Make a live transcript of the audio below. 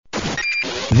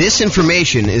This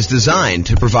information is designed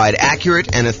to provide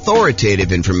accurate and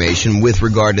authoritative information with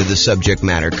regard to the subject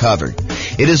matter covered.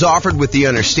 It is offered with the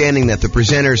understanding that the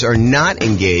presenters are not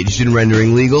engaged in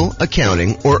rendering legal,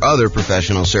 accounting, or other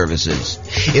professional services.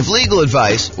 If legal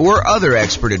advice or other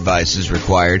expert advice is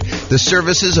required, the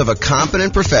services of a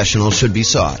competent professional should be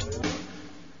sought.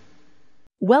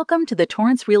 Welcome to the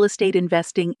Torrance Real Estate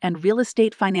Investing and Real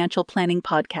Estate Financial Planning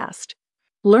Podcast.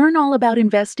 Learn all about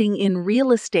investing in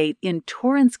real estate in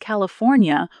Torrance,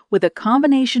 California, with a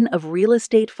combination of real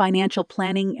estate financial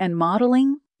planning and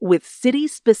modeling with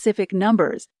city-specific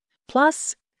numbers,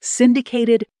 plus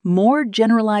syndicated, more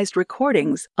generalized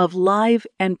recordings of live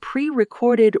and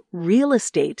pre-recorded real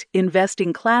estate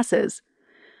investing classes,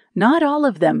 not all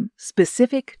of them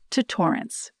specific to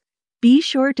Torrance. Be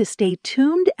sure to stay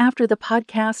tuned after the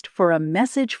podcast for a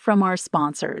message from our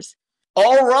sponsors.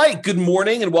 All right. Good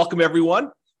morning and welcome,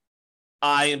 everyone.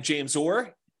 I am James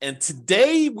Orr, and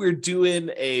today we're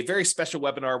doing a very special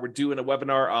webinar. We're doing a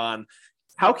webinar on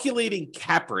calculating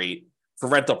cap rate for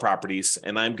rental properties,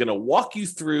 and I'm going to walk you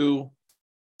through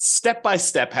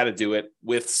step-by-step how to do it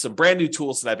with some brand new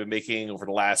tools that I've been making over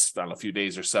the last, few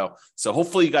days or so. So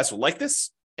hopefully you guys will like this,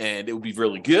 and it will be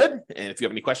really good. And if you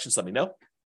have any questions, let me know.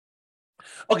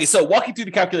 Okay, so walking through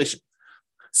the calculation.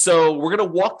 So we're going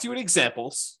to walk through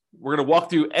examples. We're going to walk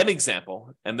through an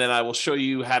example, and then I will show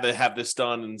you how to have this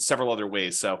done in several other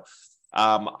ways. So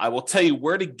I will tell you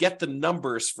where to get the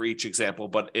numbers for each example,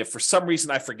 but if for some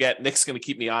reason I forget, Nick's going to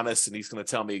keep me honest, and he's going to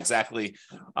tell me exactly,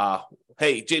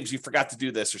 hey, James, you forgot to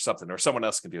do this or something, or someone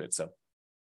else can do it. So.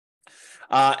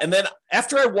 And then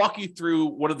after I walk you through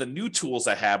one of the new tools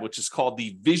I have, which is called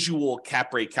the Visual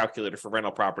Cap Rate Calculator for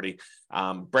rental property,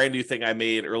 brand new thing I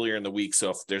made earlier in the week.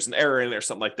 So if there's an error in it or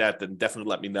something like that, then definitely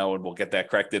let me know and we'll get that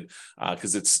corrected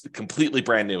because it's completely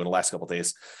brand new in the last couple of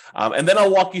days. And then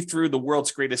I'll walk you through the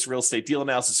world's greatest real estate deal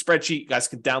analysis spreadsheet. You guys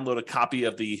can download a copy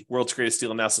of the world's greatest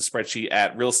deal analysis spreadsheet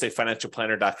at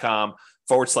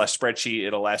realestatefinancialplanner.com/spreadsheet.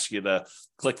 It'll ask you to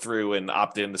click through and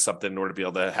opt into something in order to be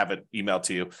able to have it emailed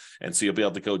to you. And so you'll be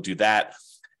able to go do that.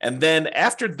 And then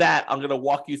after that, I'm going to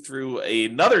walk you through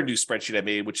another new spreadsheet I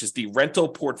made, which is the rental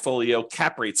portfolio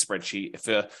cap rate spreadsheet. If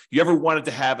you ever wanted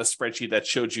to have a spreadsheet that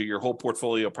showed you your whole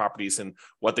portfolio of properties and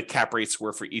what the cap rates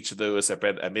were for each of those, I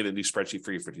made a new spreadsheet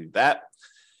for you to do that.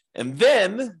 And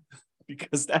then,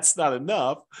 because that's not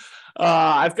enough,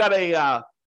 I've got a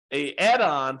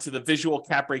add-on to the Visual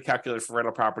Cap Rate Calculator for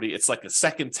rental property. It's like a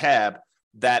second tab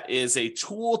that is a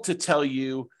tool to tell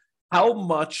you how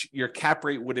much your cap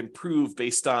rate would improve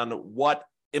based on what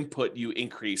input you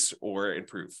increase or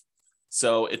improve.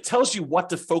 So it tells you what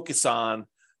to focus on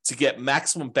to get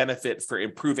maximum benefit for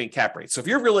improving cap rates. So if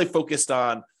you're really focused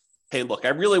on, hey, look, I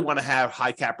really want to have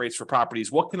high cap rates for properties,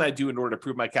 what can I do in order to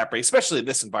improve my cap rate, especially in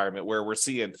this environment where we're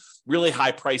seeing really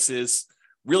high prices,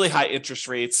 really high interest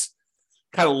rates,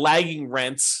 kind of lagging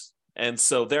rents. And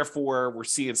so therefore we're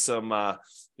seeing some,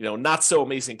 not so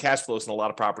amazing cash flows in a lot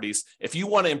of properties. If you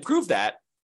want to improve that,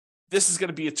 this is going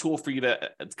to be a tool for you to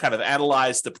kind of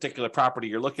analyze the particular property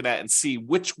you're looking at and see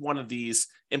which one of these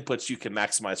inputs you can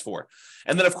maximize for.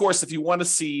 And then, of course, if you want to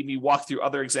see me walk through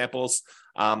other examples,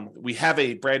 we have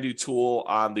a brand new tool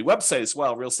on the website as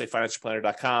well,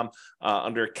 realestatefinancialplanner.com,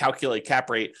 under Calculate Cap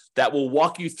Rate, that will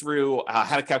walk you through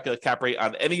how to calculate cap rate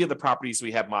on any of the properties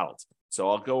we have modeled. So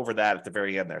I'll go over that at the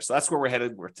very end there. So that's where we're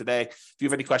headed today. If you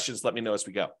have any questions, let me know as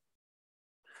we go.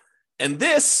 And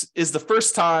this is the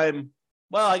first time,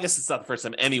 well, I guess it's not the first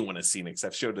time anyone has seen it because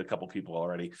I've showed it a couple people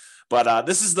already. But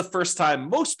this is the first time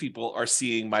most people are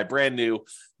seeing my brand new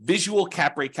Visual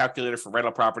Cap Rate Calculator for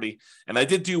rental property. And I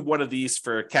did do one of these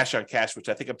for cash on cash, which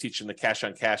I think I'm teaching the cash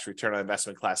on cash return on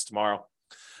investment class tomorrow.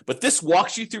 But this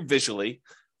walks you through visually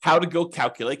how to go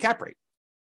calculate cap rate.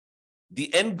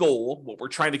 The end goal, what we're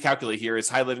trying to calculate here, is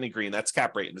highlighted in green. That's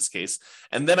cap rate in this case.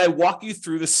 And then I walk you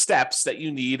through the steps that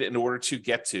you need in order to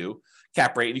get to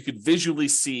cap rate. And you can visually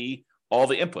see all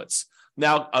the inputs.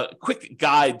 Now, a quick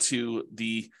guide to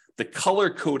the color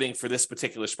coding for this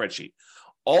particular spreadsheet.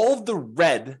 All of the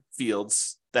red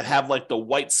fields that have like the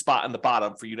white spot on the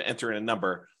bottom for you to enter in a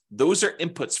number, those are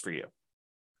inputs for you.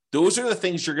 Those are the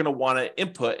things you're going to want to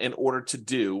input in order to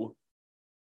do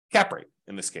cap rate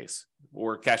in this case,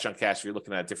 or cash on cash if you're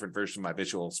looking at a different version of my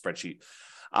visual spreadsheet.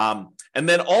 And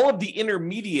then all of the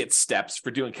intermediate steps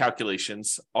for doing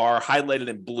calculations are highlighted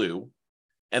in blue.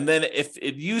 And then if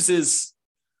it uses,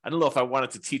 I don't know if I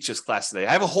wanted to teach this class today.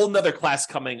 I have a whole nother class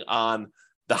coming on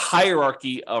the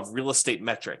hierarchy of real estate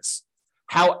metrics,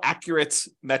 how accurate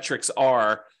metrics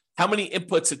are, how many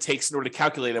inputs it takes in order to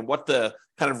calculate, and what the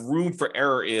kind of room for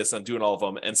error is on doing all of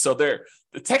them. And so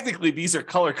technically these are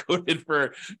color coded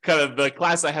for kind of the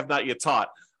class I have not yet taught.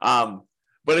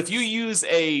 But if you use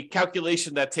a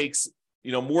calculation that takes,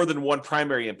 more than one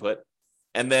primary input,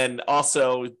 and then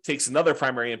also takes another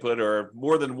primary input or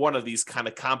more than one of these kind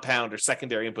of compound or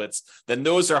secondary inputs, then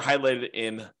those are highlighted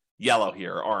in yellow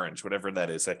here, or orange, whatever that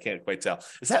is. I can't quite tell.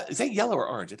 Is that yellow or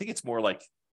orange? I think it's more like,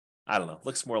 I don't know,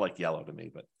 looks more like yellow to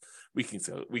me, but we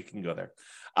can go there.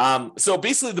 So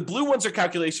basically the blue ones are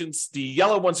calculations, the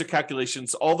yellow ones are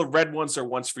calculations, all the red ones are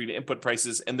ones for you to input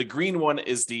prices, and the green one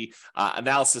is the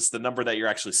analysis, the number that you're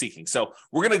actually seeking. So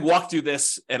we're going to walk through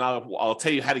this, and I'll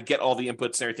tell you how to get all the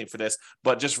inputs and everything for this,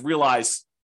 but just realize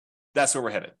that's where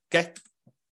we're headed, okay?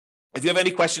 If you have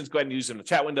any questions, go ahead and use them in the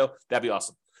chat window. That'd be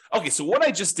awesome. Okay, so what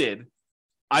I just did,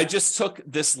 I just took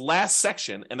this last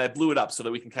section and I blew it up so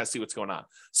that we can kind of see what's going on.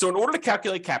 So in order to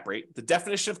calculate cap rate, the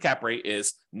definition of cap rate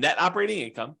is net operating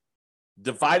income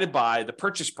divided by the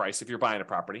purchase price if you're buying a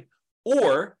property,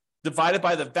 or divided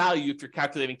by the value if you're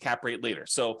calculating cap rate later.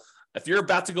 So if you're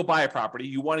about to go buy a property,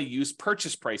 you want to use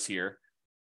purchase price here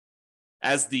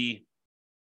as the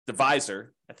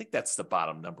divisor. I think that's the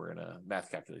bottom number in a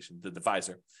math calculation, the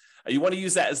divisor. You want to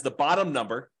use that as the bottom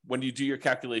number when you do your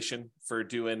calculation for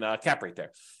doing cap rate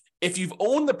there. If you've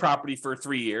owned the property for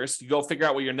 3 years, you go figure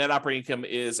out what your net operating income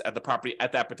is at the property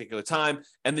at that particular time,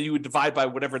 and then you would divide by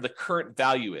whatever the current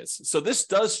value is. So this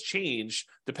does change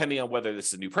depending on whether this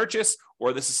is a new purchase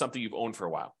or this is something you've owned for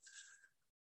a while.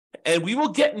 And we will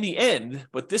get in the end,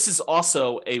 but this is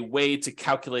also a way to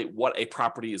calculate what a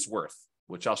property is worth,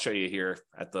 which I'll show you here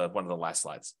at one of the last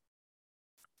slides.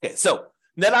 Okay, so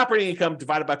net operating income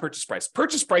divided by purchase price.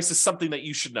 Purchase price is something that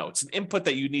you should know. It's an input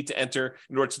that you need to enter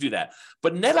in order to do that.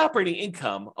 But net operating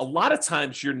income, a lot of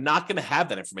times you're not going to have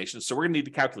that information. So we're going to need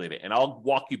to calculate it. And I'll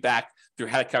walk you back through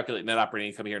how to calculate net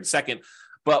operating income here in a second.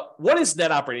 But what is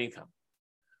net operating income?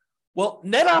 Well,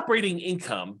 net operating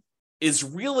income is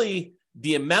really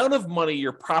the amount of money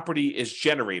your property is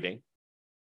generating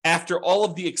after all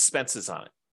of the expenses on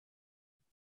it,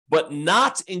 but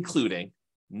not including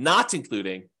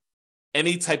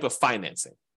any type of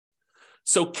financing.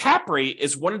 So cap rate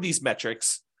is one of these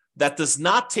metrics that does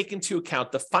not take into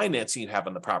account the financing you have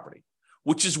on the property,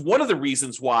 which is one of the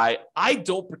reasons why I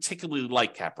don't particularly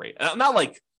like cap rate. And I'm not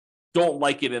like, don't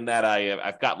like it in that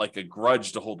I've got like a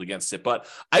grudge to hold against it, but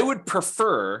I would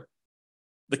prefer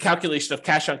the calculation of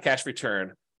cash on cash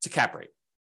return to cap rate.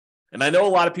 And I know a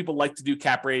lot of people like to do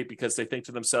cap rate because they think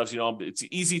to themselves, it's an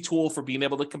easy tool for being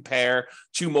able to compare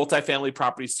two multifamily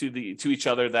properties to each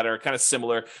other that are kind of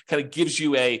similar, kind of gives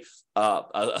you a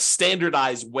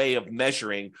standardized way of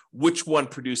measuring which one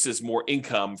produces more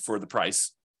income for the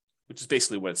price, which is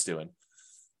basically what it's doing.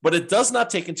 But it does not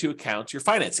take into account your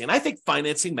financing. And I think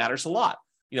financing matters a lot.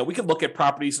 We can look at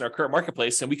properties in our current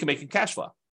marketplace and we can make them cash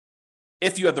flow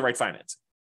if you have the right financing,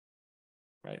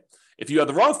 right? If you have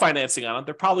the wrong financing on it,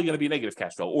 they're probably going to be negative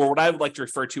cash flow, or what I would like to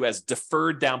refer to as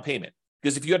deferred down payment.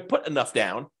 Because if you had put enough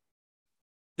down,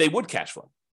 they would cash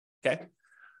flow. Okay.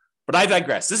 But I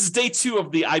digress. This is day 2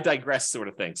 of the I digress sort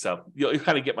of thing. So you'll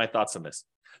kind of get my thoughts on this.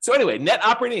 So anyway, net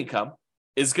operating income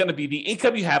is going to be the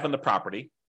income you have on the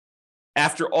property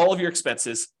after all of your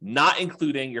expenses, not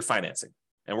including your financing.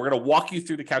 And we're going to walk you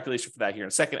through the calculation for that here in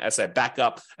a second as I back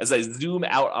up, as I zoom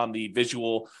out on the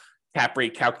visual cap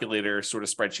rate calculator sort of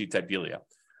spreadsheet type dealio.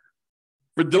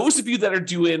 For those of you that are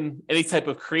doing any type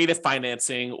of creative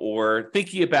financing or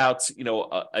thinking about,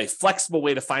 a flexible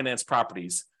way to finance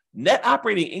properties, net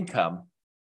operating income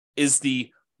is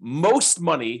the most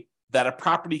money that a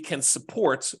property can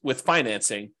support with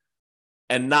financing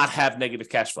and not have negative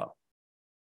cash flow.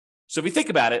 So if you think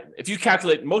about it, if you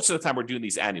calculate, most of the time we're doing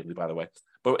these annually, by the way,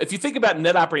 but if you think about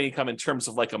net operating income in terms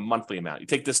of like a monthly amount, you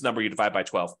take this number, you divide by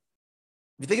 12.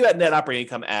 If you think about net operating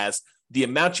income as the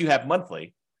amount you have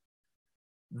monthly,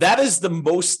 that is the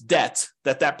most debt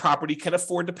that property can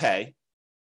afford to pay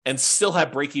and still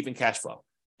have break-even cash flow.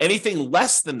 Anything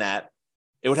less than that,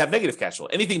 it would have negative cash flow.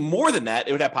 Anything more than that,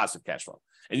 it would have positive cash flow.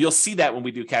 And you'll see that when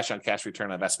we do cash on cash return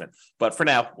on investment. But for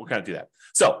now, we're going to do that.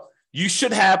 So you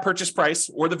should have purchase price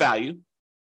or the value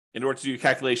in order to do your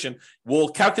calculation. We'll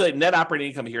calculate net operating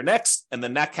income here next, and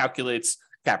then that calculates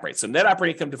cap rate. So net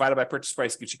operating income divided by purchase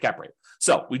price gives you cap rate.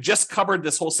 So we just covered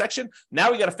this whole section.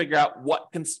 Now we got to figure out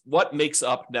what makes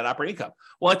up net operating income.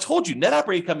 Well, I told you net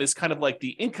operating income is kind of like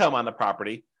the income on the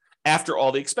property after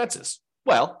all the expenses.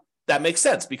 Well, that makes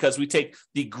sense because we take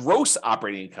the gross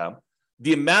operating income,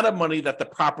 the amount of money that the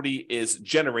property is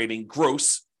generating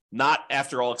gross, not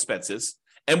after all expenses,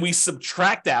 and we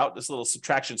subtract out this little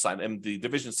subtraction sign, and the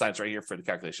division sign's right here for the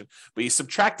calculation, but you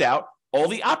subtract out all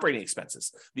the operating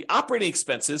expenses. The operating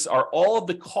expenses are all of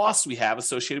the costs we have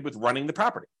associated with running the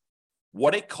property.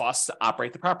 what it costs to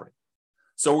operate the property.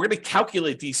 So we're going to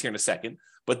calculate these here in a second,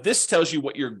 but this tells you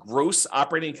what your gross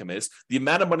operating income is, the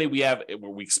amount of money we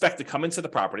expect to come into the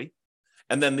property,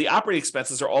 and then the operating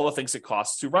expenses are all the things it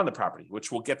costs to run the property,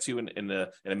 which we'll get to in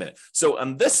a minute. So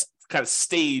on this kind of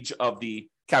stage of the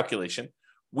calculation,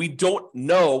 we don't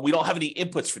have any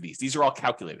inputs for these. These are all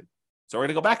calculated. So we're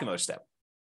going to go back another step.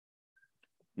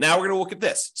 Now we're going to look at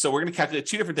this. So we're going to calculate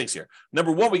two different things here.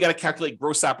 Number one, we got to calculate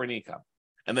gross operating income.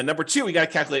 And then number two, we got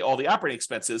to calculate all the operating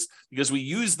expenses because we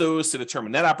use those to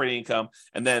determine net operating income.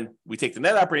 And then we take the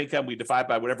net operating income, we divide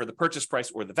by whatever the purchase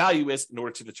price or the value is in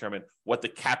order to determine what the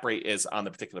cap rate is on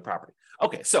the particular property.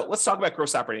 Okay, so let's talk about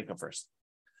gross operating income first.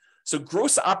 So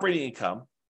gross operating income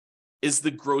is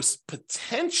the gross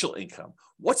potential income.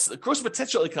 What's the gross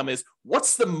potential income is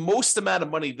what's the most amount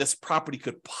of money this property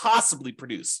could possibly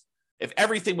produce if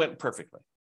everything went perfectly.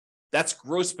 That's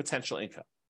gross potential income.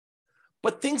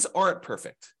 But things aren't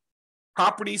perfect.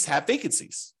 Properties have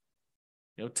vacancies.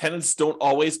 Tenants don't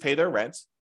always pay their rent,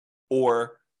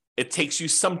 or it takes you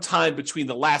some time between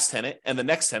the last tenant and the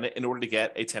next tenant in order to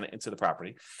get a tenant into the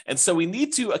property. And so we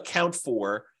need to account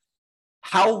for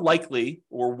how likely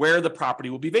or where the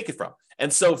property will be vacant from.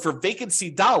 And so for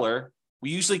vacancy dollar, we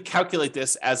usually calculate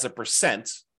this as a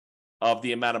percent of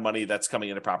the amount of money that's coming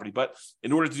into property. But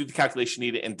in order to do the calculation,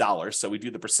 you need it in dollars. So we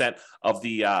do the percent of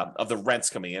the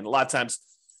rents coming in. A lot of times,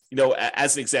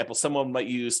 as an example, someone might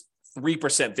use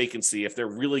 3% vacancy. If they're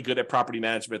really good at property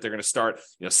management, they're going to start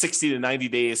 60 to 90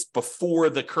 days before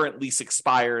the current lease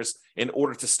expires in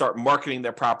order to start marketing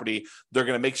their property. They're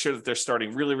going to make sure that they're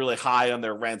starting really, really high on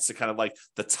their rents to kind of like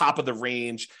the top of the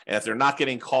range. And if they're not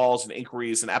getting calls and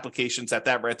inquiries and applications at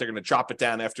that rent, they're going to drop it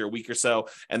down after a week or so.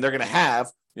 And they're going to have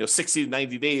 60 to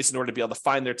 90 days in order to be able to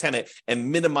find their tenant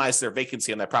and minimize their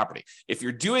vacancy on that property. If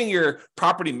you're doing your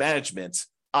property management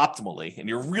optimally and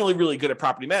you're really, really good at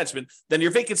property management, then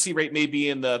your vacancy rate may be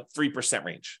in the 3%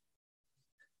 range.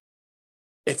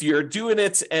 If you're doing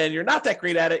it and you're not that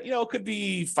great at it, it could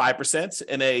be 5%.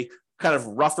 In a kind of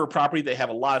rougher property, they have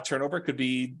a lot of turnover. It could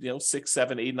be 6,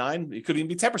 7, 8, 9. It could even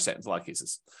be 10% in a lot of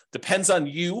cases. Depends on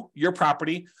your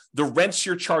property, the rents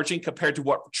you're charging compared to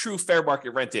what true fair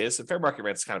market rent is. And fair market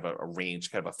rent is kind of a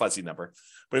range, kind of a fuzzy number.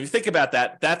 But if you think about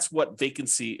that, that's what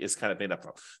vacancy is kind of made up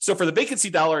of. So for the vacancy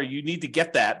dollar, you need to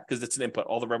get that because it's an input.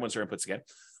 All the red ones are inputs again.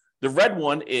 The red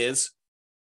one is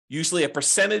usually a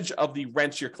percentage of the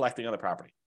rent you're collecting on the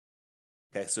property.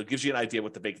 Okay, so it gives you an idea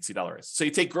what the vacancy dollar is. So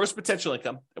you take gross potential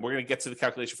income, and we're going to get to the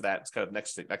calculation for that. It's kind of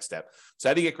next step. So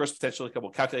how do you get gross potential income?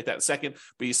 We'll calculate that in a second,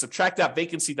 but you subtract out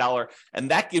vacancy dollar,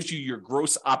 and that gives you your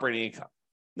gross operating income.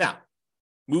 Now,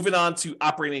 moving on to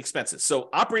operating expenses. So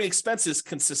operating expenses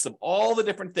consist of all the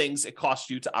different things it costs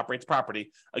you to operate the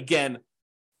property. Again,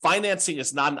 financing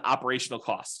is not an operational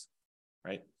cost,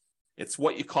 right? It's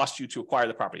what it costs you to acquire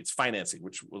the property. It's financing,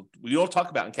 which we don't talk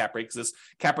about in cap rate because this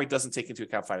cap rate doesn't take into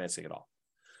account financing at all.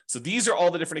 So these are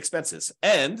all the different expenses,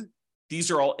 and these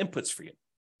are all inputs for you.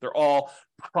 They're all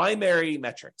primary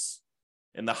metrics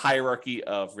in the hierarchy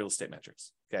of real estate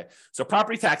metrics. Okay, so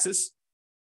property taxes.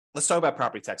 Let's talk about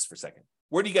property taxes for a second.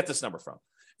 Where do you get this number from?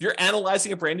 If you're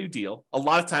analyzing a brand new deal, a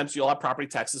lot of times you'll have property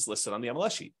taxes listed on the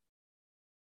MLS sheet.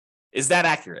 Is that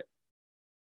accurate?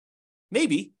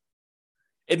 Maybe.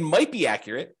 It might be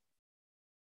accurate.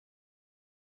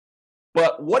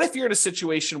 But what if you're in a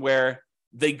situation where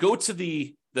they go to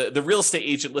the real estate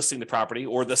agent listing the property,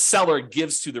 or the seller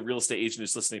gives to the real estate agent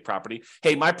who's listing the property,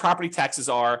 hey, my property taxes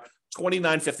are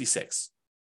 $29.56.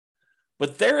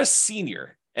 But they're a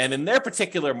senior, and in their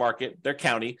particular market, their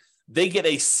county, they get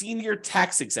a senior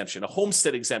tax exemption, a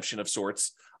homestead exemption of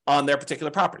sorts on their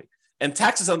particular property. And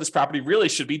taxes on this property really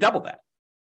should be double that,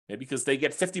 okay, because they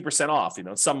get 50% off.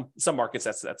 In some markets,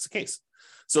 that's the case.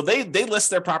 So they list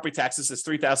their property taxes as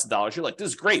 $3,000. You're like, this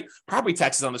is great. Property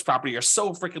taxes on this property are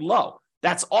so freaking low.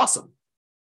 That's awesome.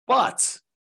 But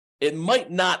it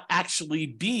might not actually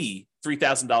be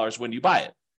 $3,000 when you buy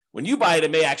it. When you buy it,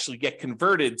 it may actually get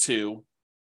converted to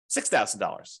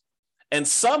 $6,000. And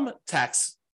some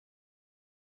tax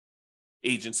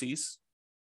agencies,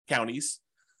 counties,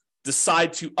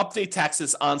 decide to update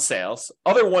taxes on sales.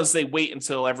 Other ones, they wait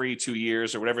until every 2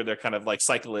 years or whatever their kind of like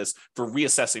cycle is for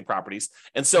reassessing properties.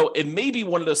 And so it may be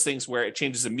one of those things where it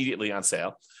changes immediately on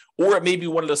sale, or it may be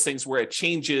one of those things where it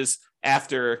changes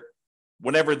after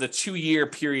whenever the 2-year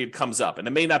period comes up. And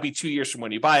it may not be 2 years from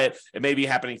when you buy it. It may be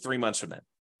happening 3 months from then.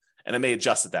 And it may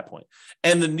adjust at that point.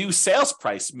 And the new sales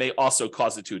price may also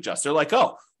cause it to adjust. They're like,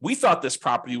 oh, we thought this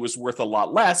property was worth a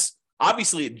lot less.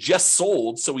 Obviously, it just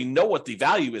sold, so we know what the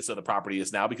value is of the property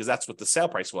is now because that's what the sale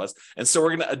price was. And so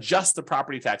we're going to adjust the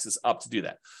property taxes up to do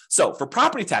that. So for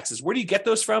property taxes, where do you get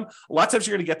those from? A lot of times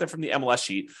you're going to get them from the MLS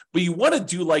sheet, but you want to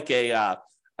do like a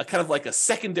kind of like a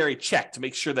secondary check to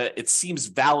make sure that it seems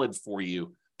valid for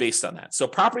you based on that. So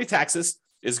property taxes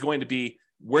is going to be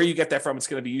where you get that from. It's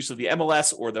going to be usually the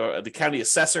MLS or the county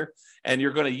assessor, and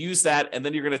you're going to use that, and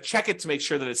then you're going to check it to make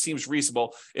sure that it seems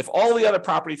reasonable. If all the other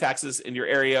property taxes in your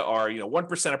area are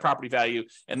 1% of property value,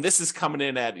 and this is coming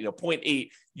in at 0.8,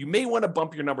 you may want to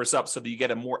bump your numbers up so that you get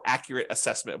a more accurate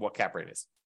assessment of what cap rate is.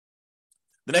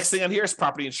 The next thing on here is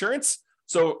property insurance.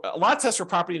 So a lot of tests for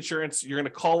property insurance, you're going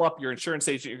to call up your insurance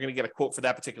agent. You're going to get a quote for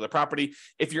that particular property.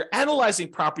 If you're analyzing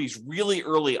properties really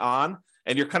early on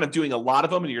and you're kind of doing a lot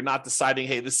of them and you're not deciding,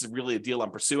 hey, this is really a deal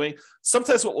I'm pursuing,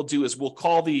 sometimes what we'll do is we'll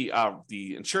call the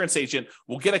insurance agent.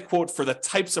 We'll get a quote for the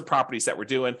types of properties that we're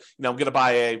doing. I'm going to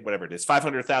buy a, whatever it is,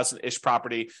 500,000-ish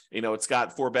property. It's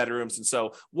got 4 bedrooms. And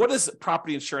so what is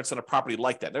property insurance on a property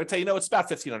like that? They're going to tell you, it's about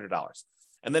 $1,500.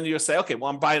 And then you'll say, okay,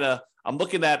 well, I'm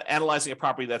looking at analyzing a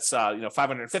property that's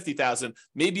 550,000.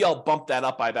 Maybe I'll bump that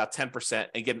up by about 10%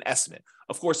 and get an estimate.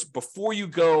 Of course, before you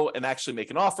go and actually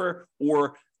make an offer,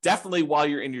 or definitely while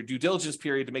you're in your due diligence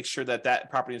period to make sure that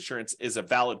that property insurance is a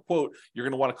valid quote, you're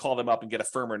going to want to call them up and get a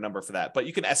firmer number for that. But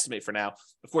you can estimate for now.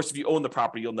 Of course, if you own the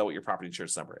property, you'll know what your property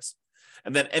insurance number is.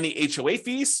 And then any HOA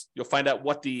fees, you'll find out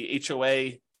what the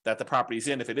HOA that the property is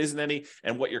in, if it isn't any,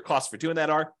 and what your costs for doing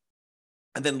that are.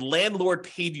 And then landlord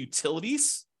paid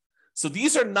utilities. So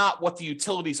these are not what the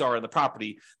utilities are in the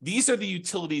property. These are the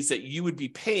utilities that you would be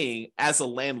paying as a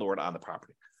landlord on the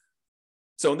property.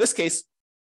 So in this case,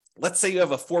 let's say you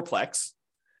have a fourplex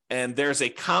and there's a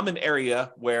common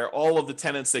area where all of the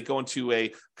tenants, they go into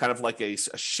a kind of like a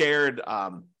shared,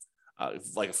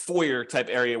 like a foyer type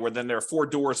area where then there are 4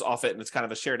 doors off it and it's kind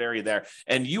of a shared area there.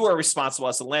 And you are responsible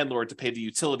as a landlord to pay the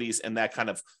utilities in that kind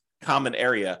of common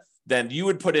area. Then you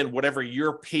would put in whatever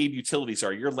your paid utilities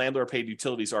are, your landlord paid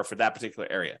utilities are for that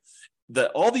particular area.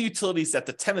 All the utilities that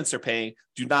the tenants are paying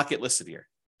do not get listed here.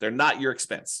 They're not your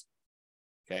expense.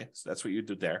 Okay, so that's what you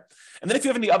do there. And then if you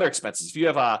have any other expenses, if you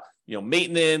have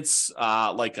maintenance,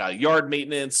 like yard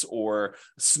maintenance or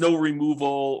snow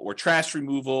removal or trash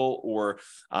removal, or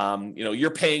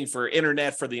you're paying for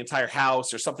internet for the entire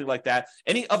house or something like that,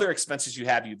 any other expenses you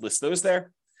have, you'd list those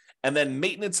there. And then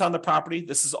maintenance on the property.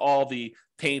 This is all the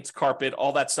paint, carpet,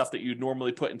 all that stuff that you'd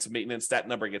normally put into maintenance. That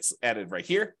number gets added right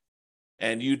here.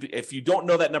 And if you don't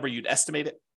know that number, you'd estimate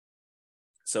it.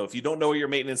 So if you don't know what your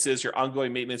maintenance is, your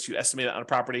ongoing maintenance, you estimate it on a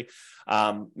property.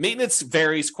 Maintenance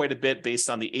varies quite a bit based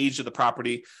on the age of the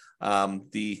property,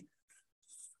 the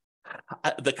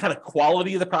kind of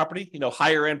quality of the property.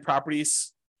 Higher end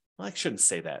properties. Well, I shouldn't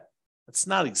say that. It's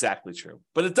not exactly true,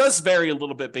 but it does vary a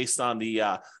little bit based on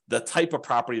the type of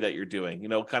property that you're doing.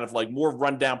 Kind of like more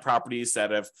rundown properties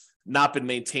that have not been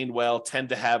maintained well tend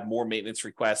to have more maintenance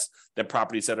requests than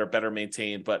properties that are better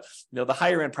maintained. But the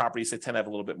higher end properties, they tend to have a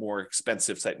little bit more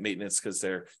expensive type maintenance because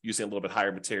they're using a little bit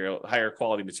higher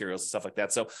quality materials and stuff like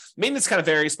that. So maintenance kind of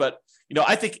varies, but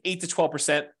I think 8 to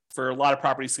 12% for a lot of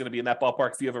properties is going to be in that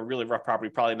ballpark. If you have a really rough property,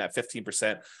 probably in that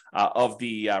 15% of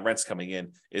the rents coming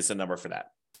in is the number for that.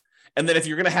 And then if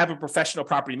you're going to have a professional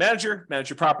property manager, manage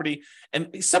your property.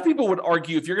 And some people would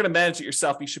argue if you're going to manage it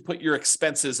yourself, you should put your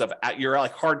expenses of your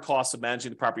like hard costs of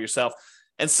managing the property yourself.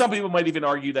 And some people might even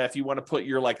argue that if you want to put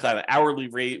your like kind of hourly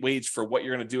wage for what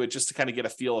you're going to do it, just to kind of get a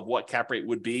feel of what cap rate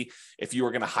would be if you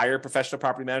were going to hire a professional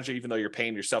property manager, even though you're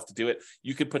paying yourself to do it,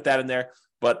 you could put that in there.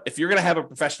 But if you're going to have a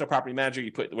professional property manager,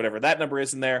 you put whatever that number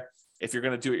is in there. If you're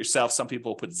going to do it yourself, some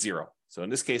people put 0. So in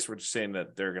this case, we're just saying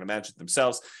that they're going to manage it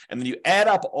themselves. And then you add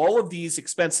up all of these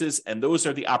expenses, and those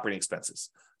are the operating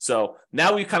expenses. So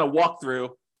now we kind of walk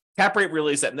through cap rate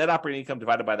really is that net operating income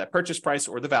divided by that purchase price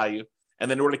or the value. And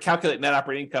then in order to calculate net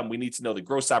operating income, we need to know the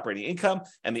gross operating income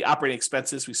and the operating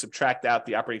expenses. We subtract out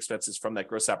the operating expenses from that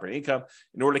gross operating income.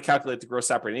 In order to calculate the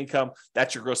gross operating income,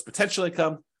 that's your gross potential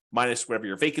income minus whatever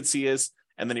your vacancy is.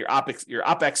 And then your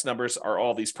OPEX numbers are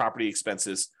all these property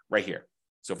expenses right here.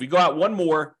 So if we go out one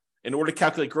more, in order to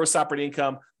calculate gross operating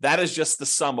income, that is just the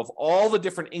sum of all the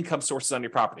different income sources on your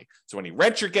property. So any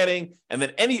rent you're getting, and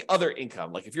then any other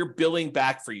income, like if you're billing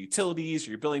back for utilities,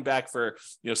 or you're billing back for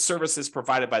services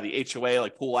provided by the HOA,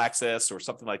 like pool access or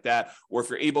something like that, or if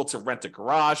you're able to rent a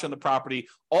garage on the property,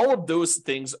 all of those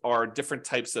things are different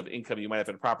types of income you might have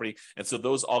in a property. And so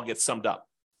those all get summed up.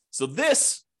 So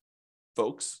this,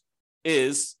 folks,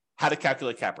 is how to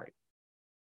calculate cap rate.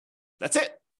 That's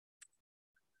it.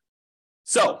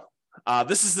 So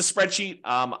this is the spreadsheet.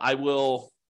 I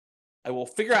will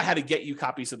figure out how to get you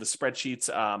copies of the spreadsheets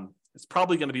It's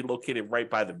probably going to be located right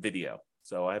by the video.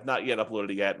 So I have not yet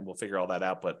uploaded it yet, and we'll figure all that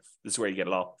out, but this is where you get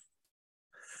it all.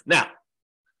 Now,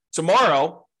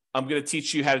 tomorrow, I'm going to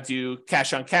teach you how to do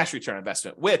cash on cash return on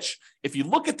investment, which if you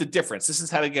look at the difference, this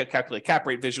is how to calculate cap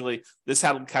rate visually. This is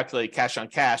how to calculate cash on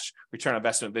cash return on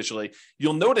investment visually.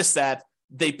 You'll notice that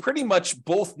they pretty much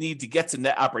both need to get to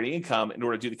net operating income in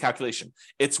order to do the calculation.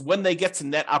 It's when they get to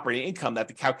net operating income that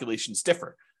the calculations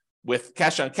differ. With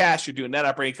cash on cash, you're doing net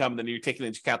operating income, and then you're taking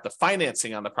into account the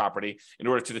financing on the property in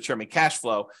order to determine cash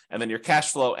flow, and then your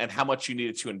cash flow and how much you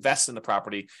needed to invest in the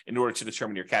property in order to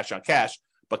determine your cash on cash.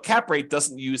 But cap rate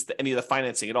doesn't use any of the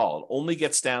financing at all. It only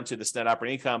gets down to this net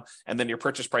operating income and then your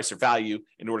purchase price or value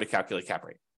in order to calculate cap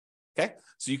rate. Okay,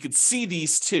 so you can see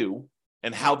these two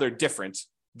and how they're different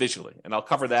visually. And I'll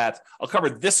cover that. I'll cover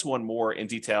this one more in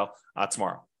detail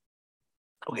tomorrow.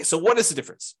 Okay, so what is the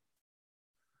difference?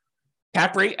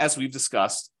 Cap rate, as we've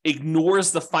discussed,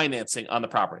 ignores the financing on the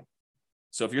property.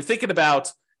 So if you're thinking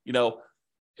about,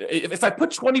 if I put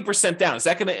 20% down, is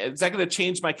that going to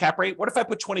change my cap rate? What if I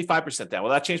put 25% down? Will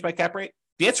that change my cap rate?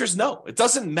 The answer is no. It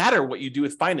doesn't matter what you do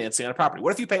with financing on a property.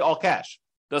 What if you pay all cash?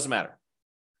 Doesn't matter.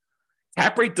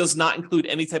 Cap rate does not include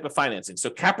any type of financing. So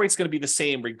cap rate's going to be the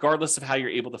same regardless of how you're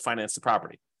able to finance the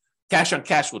property. Cash on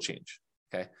cash will change.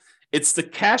 Okay. It's the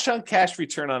cash on cash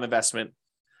return on investment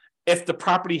if the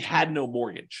property had no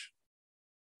mortgage,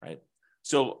 right?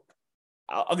 So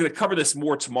I'm going to cover this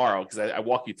more tomorrow because I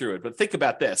walk you through it. But think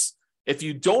about this. If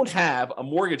you don't have a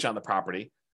mortgage on the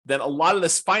property, then a lot of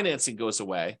this financing goes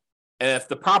away. And if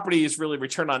the property is really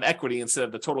return on equity instead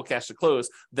of the total cash to close,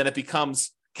 then it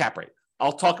becomes cap rate.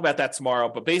 I'll talk about that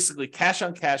tomorrow. But basically, cash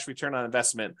on cash return on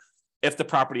investment if the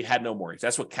property had no mortgage.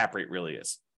 That's what cap rate really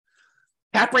is.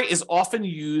 Cap rate is often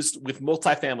used with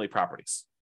multifamily properties.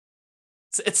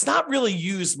 It's not really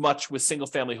used much with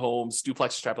single-family homes,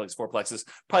 duplexes, triplexes, fourplexes.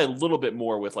 Probably a little bit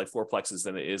more with like fourplexes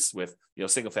than it is with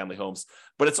single-family homes.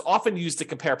 But it's often used to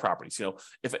compare properties.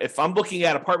 If I'm looking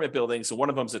at apartment buildings, so one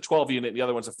of them's a 12-unit, and the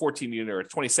other one's a 14-unit or a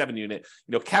 27-unit,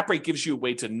 cap rate gives you a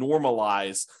way to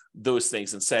normalize those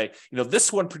things and say,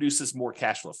 this one produces more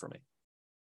cash flow for me.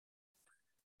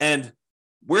 And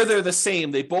where they're the same,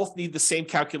 they both need the same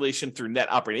calculation through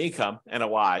net operating income,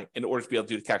 NOI, in order to be able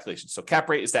to do the calculation. So cap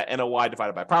rate is that NOI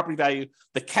divided by property value.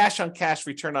 The cash on cash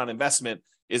return on investment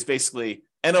is basically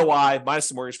NOI minus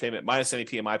the mortgage payment, minus any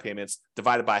PMI payments,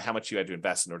 divided by how much you had to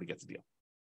invest in order to get the deal.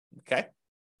 Okay?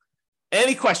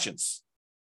 Any questions?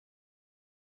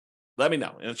 Let me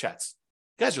know in the chats.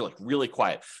 You guys are like really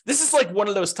quiet. This is like one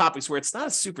of those topics where it's not a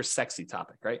super sexy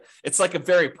topic, right? It's like a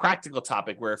very practical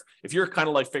topic where if you're kind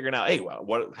of like figuring out, hey,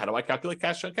 well, how do I calculate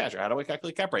cash on cash, or how do I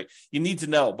calculate cap rate? You need to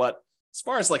know. But as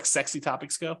far as like sexy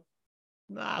topics go,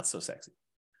 not so sexy.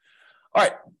 All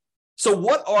right. So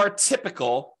what are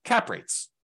typical cap rates?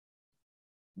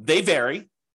 They vary.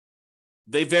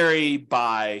 They vary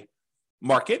by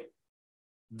market.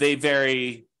 They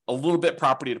vary a little bit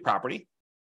property to property,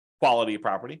 quality of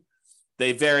property.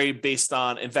 They vary based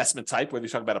on investment type, whether you're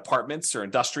talking about apartments or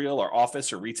industrial or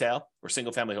office or retail or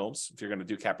single family homes, if you're going to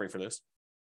do cap rate for this.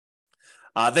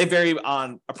 They vary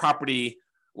on a property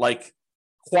like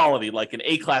quality, like an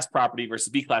A-class property versus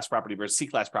B-class property versus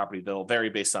C-class property. They'll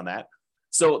vary based on that.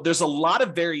 So there's a lot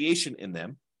of variation in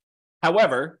them.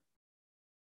 However,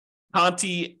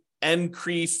 Conti,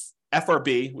 NCREIF,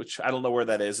 FRB, which I don't know where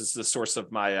that is the source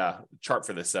of my chart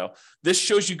for this. So this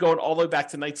shows you going all the way back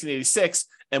to 1986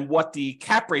 and what the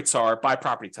cap rates are by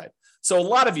property type. So a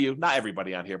lot of you, not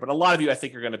everybody on here, but a lot of you, I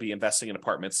think, are going to be investing in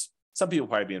apartments. Some people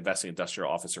probably be investing in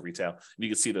industrial, office, or retail, and you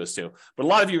can see those too. But a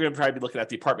lot of you are going to probably be looking at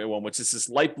the apartment one, which is this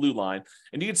light blue line.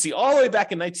 And you can see all the way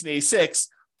back in 1986,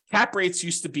 cap rates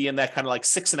used to be in that kind of like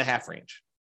 6.5 range.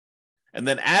 And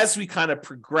then as we kind of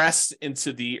progressed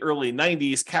into the early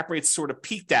 90s, cap rates sort of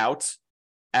peaked out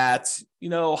at,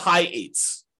 high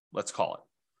 8s, let's call it.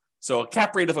 So a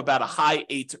cap rate of about a high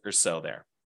 8 or so there.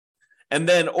 And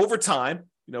then over time,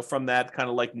 from that kind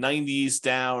of like 90s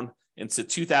down into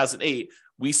 2008,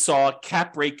 we saw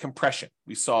cap rate compression.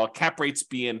 We saw cap rates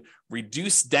being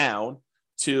reduced down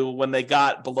to when they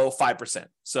got below 5%.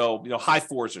 So, high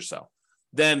 4s or so.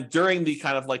 Then during the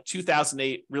kind of like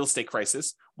 2008 real estate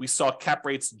crisis, we saw cap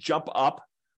rates jump up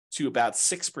to about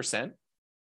 6%.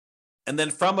 And then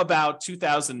from about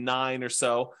 2009 or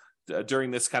so,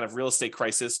 during this kind of real estate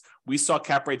crisis, we saw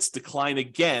cap rates decline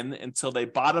again until they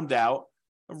bottomed out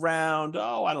around,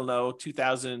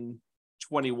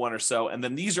 2021 or so. And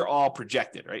then these are all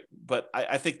projected, right? But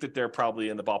I think that they're probably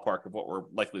in the ballpark of what we're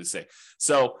likely to see.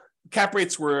 So cap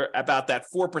rates were about that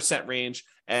 4% range.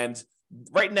 And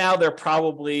right now, they're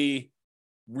probably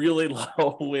really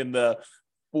low in the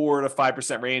 4 to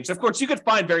 5% range. Of course, you could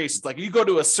find variations. Like you go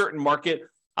to a certain market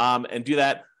and do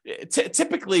that.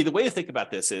 Typically, the way to think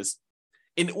about this is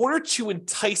in order to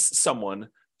entice someone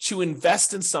to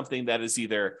invest in something that is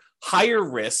either higher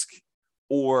risk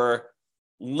or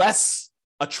less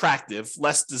attractive,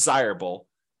 less desirable,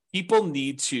 people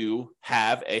need to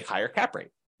have a higher cap rate.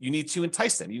 You need to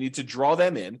entice them. You need to draw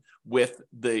them in with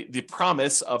the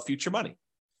promise of future money.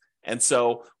 And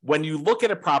so when you look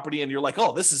at a property and you're like,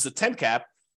 oh, this is a 10 cap,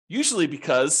 usually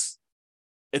because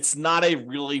it's not a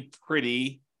really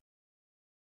pretty,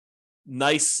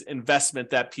 nice investment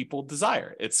that people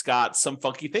desire. It's got some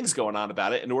funky things going on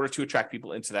about it in order to attract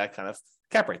people into that kind of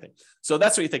cap rate thing. So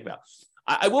that's what you think about.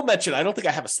 I will mention, I don't think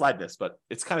I have a slide this, but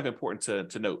it's kind of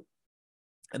important to note.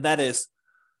 And that is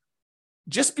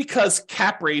just because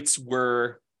cap rates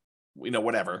were,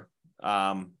 whatever,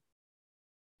 5%,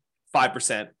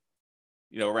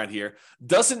 around here,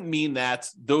 doesn't mean that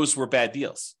those were bad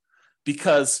deals,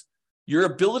 because your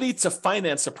ability to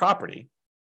finance a property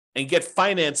and get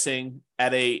financing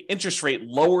at a interest rate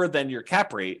lower than your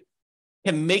cap rate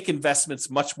can make investments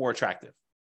much more attractive.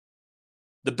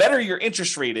 The better your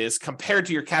interest rate is compared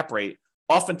to your cap rate,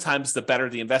 oftentimes the better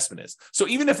the investment is. So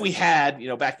even if we had,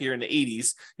 back here in the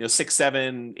 80s, 6,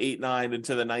 7, 8, 9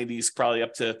 into the 90s, probably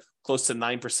up to close to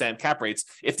 9% cap rates,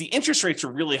 if the interest rates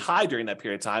are really high during that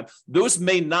period of time, those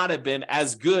may not have been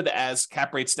as good as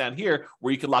cap rates down here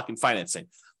where you could lock in financing.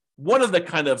 One of the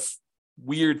kind of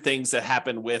weird things that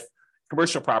happen with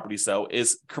commercial properties, though,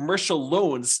 is commercial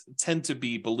loans tend to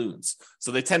be balloons.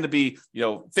 So they tend to be,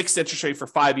 fixed interest rate for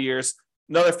 5 years,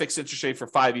 another fixed interest rate for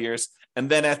 5 years, and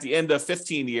then at the end of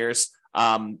 15 years,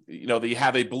 they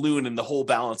have a balloon and the whole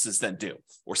balance is then due,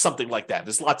 or something like that.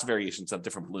 There's lots of variations of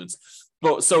different balloons.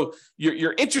 So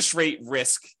your interest rate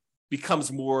risk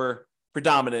becomes more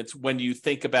predominant when you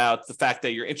think about the fact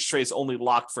that your interest rate is only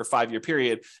locked for a 5-year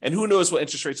period, and who knows what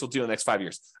interest rates will do in the next 5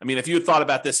 years. I mean, if you had thought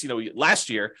about this, last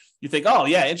year, you think, oh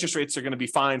yeah, interest rates are going to be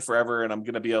fine forever, and I'm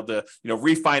going to be able to,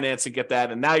 refinance and get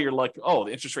that. And now you're like, oh,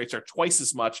 the interest rates are twice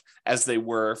as much as they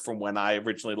were from when I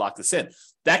originally locked this in.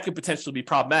 That could potentially be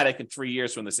problematic in 3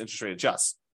 years when this interest rate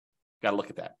adjusts. Got to look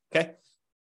at that. Okay,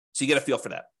 so you get a feel for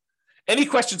that. Any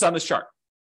questions on this chart?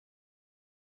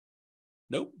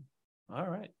 Nope. All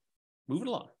right. Moving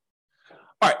along.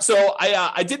 All right, so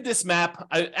I did this map.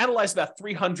 I analyzed about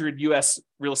 300 U.S.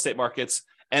 real estate markets,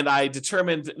 and I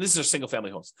determined, this is single-family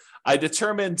homes. I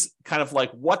determined kind of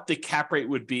like what the cap rate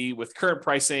would be with current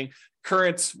pricing,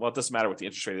 it doesn't matter what the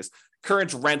interest rate is,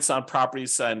 current rents on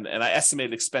properties, and I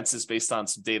estimated expenses based on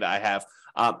some data I have.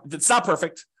 It's not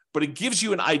perfect, but it gives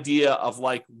you an idea of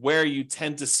like where you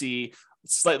tend to see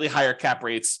slightly higher cap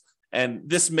rates. And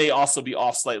this may also be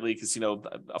off slightly because,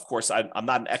 of course, I'm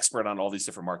not an expert on all these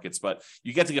different markets, but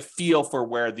you get to get a feel for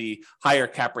where the higher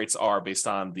cap rates are based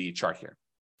on the chart here.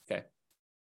 Okay.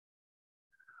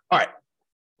 All right.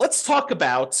 Let's talk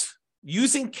about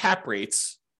using cap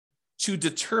rates to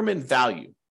determine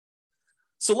value.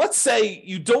 So let's say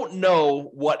you don't know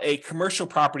what a commercial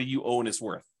property you own is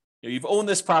worth. You've owned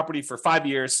this property for 5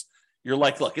 years. You're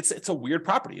like, look, it's a weird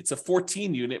property. It's a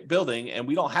 14-unit building, and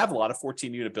we don't have a lot of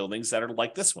 14-unit buildings that are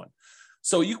like this one.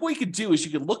 So what you could do is you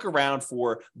could look around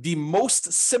for the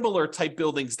most similar type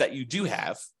buildings that you do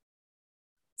have.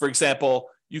 For example,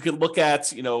 you could look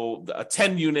at, a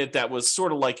 10-unit that was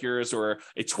sort of like yours, or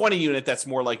a 20-unit that's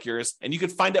more like yours, and you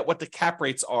could find out what the cap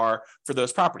rates are for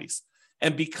those properties.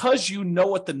 And because you know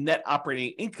what the net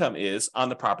operating income is on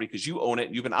the property, because you own it,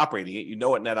 you've been operating it, you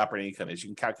know what net operating income is, you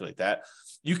can calculate that.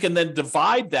 You can then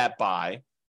divide that by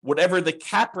whatever the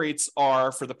cap rates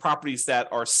are for the properties that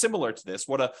are similar to this,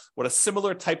 what a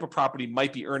similar type of property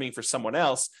might be earning for someone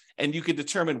else, and you can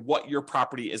determine what your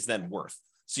property is then worth.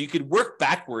 So you could work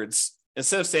backwards.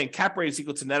 Instead of saying cap rate is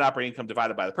equal to net operating income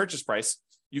divided by the purchase price,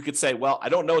 you could say, well, I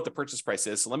don't know what the purchase price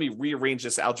is, so let me rearrange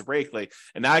this algebraically.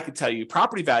 And now I can tell you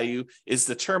property value is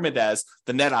determined as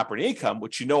the net operating income,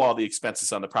 which you know all the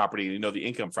expenses on the property and you know the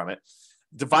income from it,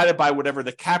 divided by whatever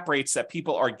the cap rates that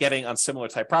people are getting on similar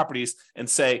type properties, and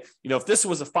say, if this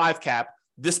was a 5 cap,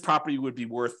 this property would be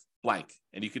worth blank.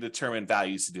 And you can determine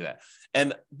values to do that.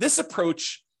 And this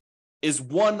approach is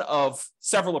one of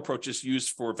several approaches used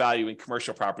for valuing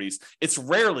commercial properties. It's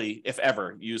rarely, if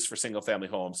ever, used for single family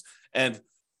homes. And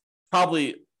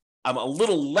probably I'm a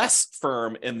little less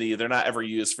firm in they're not ever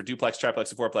used for duplex,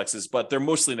 triplex, and fourplexes, but they're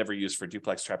mostly never used for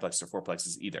duplex, triplex, or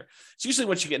fourplexes either. It's usually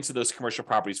once you get into those commercial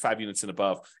properties, 5 units and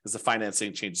above, because the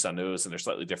financing changes on those and they're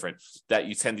slightly different, that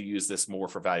you tend to use this more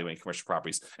for valuing commercial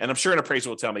properties. And I'm sure an appraiser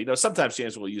will tell me, sometimes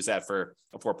James will use that for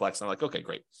a fourplex. And I'm like, okay,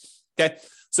 great. Okay.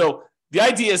 So the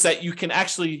idea is that you can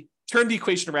actually turn the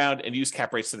equation around and use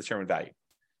cap rates to determine value.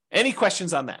 Any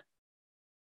questions on that?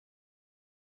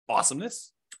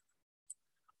 Awesomeness.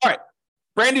 All right,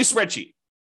 brand new spreadsheet.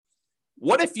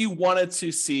 What if you wanted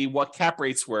to see what cap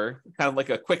rates were, kind of like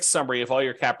a quick summary of all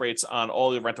your cap rates on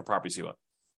all the rental properties you own?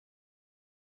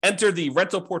 Enter the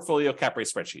rental portfolio cap rate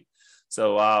spreadsheet.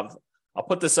 So I'll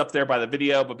put this up there by the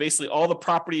video, but basically all the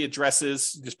property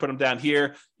addresses, just put them down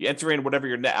here. You enter in whatever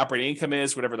your net operating income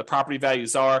is, whatever the property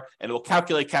values are, and it will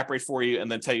calculate cap rate for you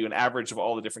and then tell you an average of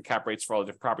all the different cap rates for all the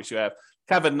different properties you have.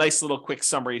 Kind of a nice little quick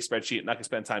summary spreadsheet. I'm not going to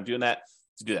spend time doing that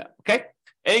to do that. Okay.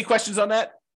 Any questions on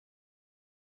that?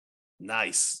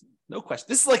 Nice. No question.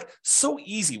 This is like so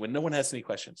easy when no one has any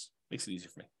questions. Makes it easy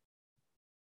for me.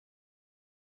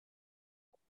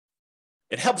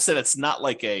 It helps that it's not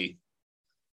like a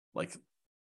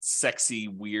sexy,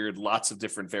 weird, lots of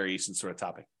different variations sort of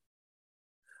topic.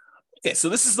 Okay, so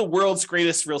this is the world's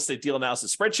greatest real estate deal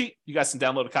analysis spreadsheet. You guys can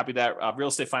download a copy of that,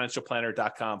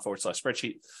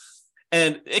 realestatefinancialplanner.com/spreadsheet.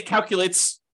 And it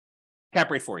calculates cap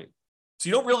rate for you. So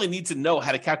you don't really need to know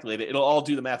how to calculate it. It'll all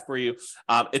do the math for you.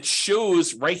 It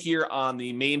shows right here on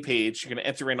the main page. You're going to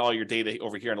enter in all your data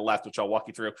over here on the left, which I'll walk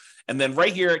you through. And then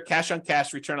right here, cash on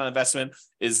cash, return on investment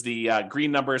is the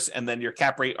green numbers. And then your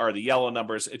cap rate are the yellow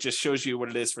numbers. It just shows you what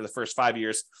it is for the first 5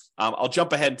 years. I'll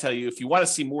jump ahead and tell you, if you want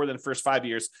to see more than the first 5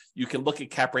 years, you can look at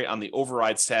cap rate on the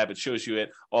overrides tab. It shows you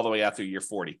it all the way out through year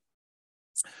 40.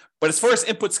 But as far as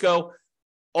inputs go,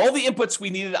 all the inputs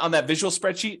we needed on that visual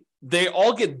spreadsheet, they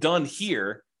all get done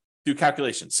here through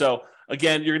calculation. So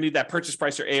again, you're gonna need that purchase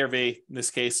price or ARV in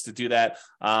this case to do that.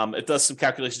 It does some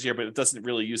calculations here, but it doesn't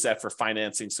really use that for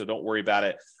financing. So don't worry about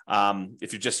it.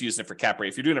 If you're just using it for cap rate,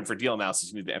 if you're doing it for deal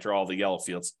analysis, you need to enter all the yellow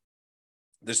fields.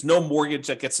 There's no mortgage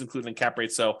that gets included in cap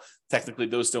rate, so technically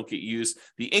those don't get used.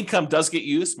 The income does get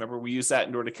used. Remember, we use that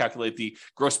in order to calculate the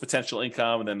gross potential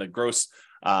income and then the gross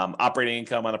operating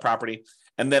income on the property.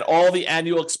 And then all the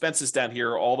annual expenses down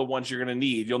here are all the ones you're going to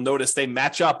need. You'll notice they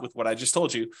match up with what I just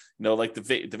told you. You know, like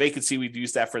the vacancy, we'd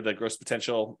use that for the gross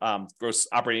potential, gross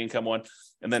operating income one.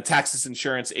 And then taxes,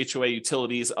 insurance, HOA,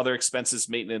 utilities, other expenses,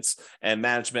 maintenance, and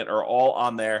management are all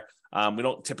on there. We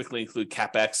don't typically include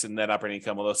CapEx and net operating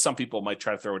income, although some people might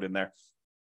try to throw it in there.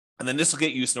 And then this will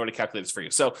get used in order to calculate this for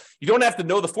you. So you don't have to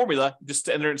know the formula, just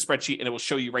enter it in a spreadsheet and it will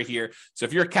show you right here. So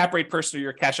if you're a cap rate person or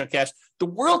you're a cash on cash, the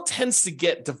world tends to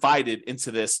get divided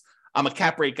into this. I'm a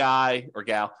cap rate guy or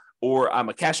gal, or I'm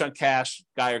a cash on cash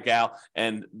guy or gal.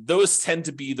 And those tend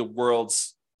to be the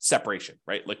world's separation,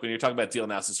 right? Like when you're talking about deal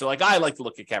analysis, they're like, I like to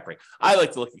look at cap rate. I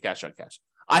like to look at cash on cash.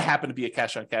 I happen to be a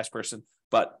cash on cash person,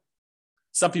 but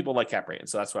some people like cap rate. And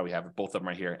so that's why we have both of them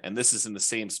right here. And this is in the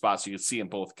same spot. So you can see them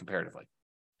both comparatively.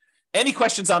 Any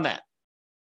questions on that?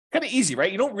 Kind of easy,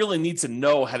 right? You don't really need to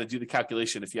know how to do the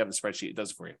calculation. If you have the spreadsheet, it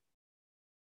does it for you.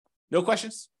 No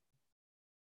questions?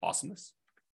 Awesomeness.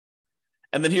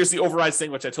 And then here's the overrides thing,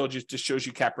 which I told you just shows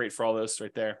you cap rate for all those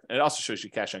right there. And it also shows you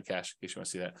cash on cash, in case you want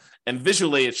to see that. And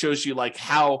visually, it shows you like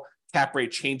how cap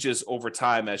rate changes over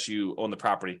time as you own the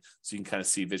property. So you can kind of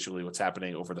see visually what's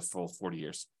happening over the full 40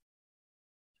 years.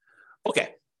 Okay.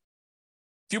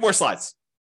 A few more slides.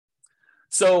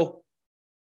 So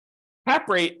cap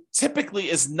rate typically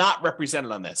is not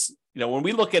represented on this. You know, when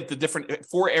we look at the different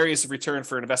 4 areas of return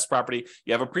for an investment property,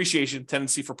 you have appreciation,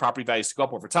 tendency for property values to go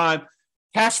up over time,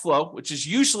 cash flow, which is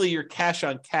usually your cash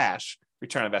on cash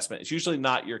return on investment. It's usually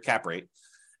not your cap rate.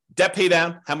 Debt pay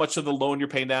down, how much of the loan you're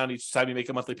paying down each time you make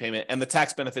a monthly payment, and the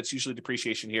tax benefits, usually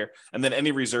depreciation here, and then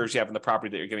any reserves you have in the property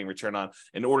that you're getting return on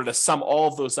in order to sum all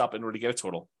of those up in order to get a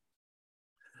total.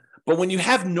 But when you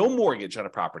have no mortgage on a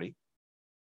property,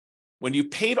 when you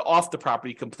paid off the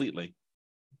property completely,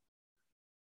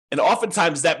 and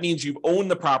oftentimes that means you've owned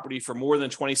the property for more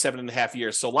than 27 and a half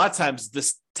years. So a lot of times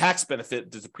this tax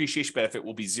benefit, the depreciation benefit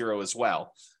will be zero as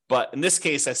well. But in this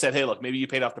case, I said, hey, look, maybe you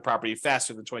paid off the property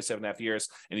faster than 27 and a half years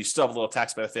and you still have a little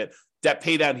tax benefit. Debt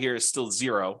pay down here is still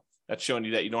zero. That's showing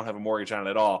you that you don't have a mortgage on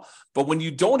it at all. But when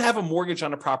you don't have a mortgage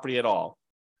on a property at all,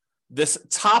 this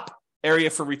top area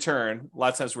for return, a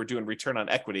lot of times we're doing return on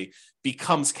equity,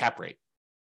 becomes cap rate.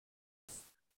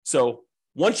 So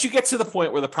once you get to the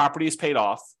point where the property is paid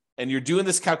off and you're doing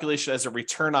this calculation as a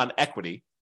return on equity,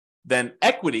 then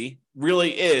equity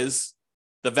really is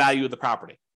the value of the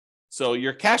property. So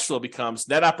your cash flow becomes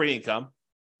net operating income.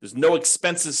 There's no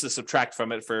expenses to subtract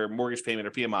from it for mortgage payment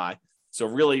or PMI. So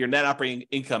really your net operating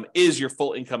income is your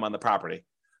full income on the property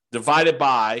divided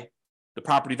by the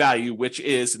property value, which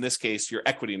is, in this case, your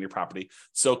equity in your property.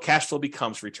 So cash flow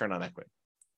becomes return on equity.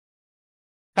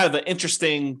 Kind of an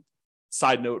interesting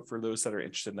side note for those that are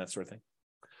interested in that sort of thing.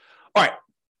 All right.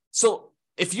 So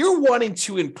if you're wanting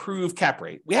to improve cap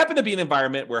rate, we happen to be in an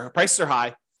environment where prices are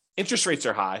high, interest rates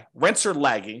are high, rents are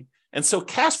lagging, And so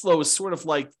cash flow is sort of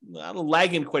like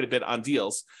lagging quite a bit on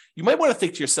deals. You might want to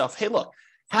think to yourself, hey, look,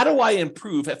 how do I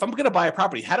improve? If I'm going to buy a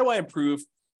property, how do I improve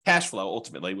cash flow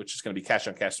ultimately, which is going to be cash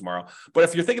on cash tomorrow? But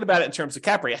if you're thinking about it in terms of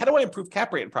cap rate, how do I improve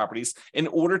cap rate in properties in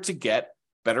order to get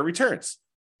better returns?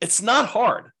 It's not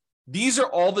hard. These are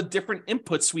all the different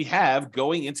inputs we have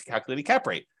going into calculating cap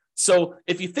rate. So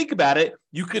if you think about it,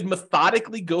 you could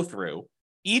methodically go through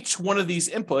each one of these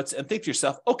inputs and think to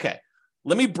yourself, okay,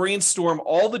 let me brainstorm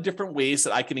all the different ways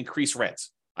that I can increase rent.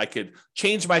 I could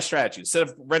change my strategy. Instead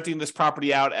of renting this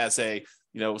property out as a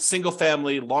single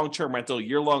family, long-term rental,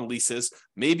 year-long leases,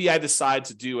 maybe I decide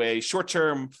to do a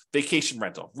short-term vacation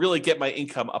rental, really get my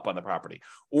income up on the property.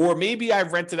 Or maybe I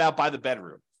rent it out by the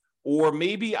bedroom. Or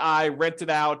maybe I rent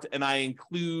it out and I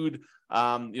include,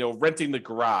 renting the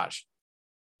garage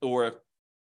or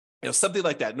something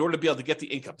like that in order to be able to get the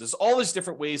income. There's all these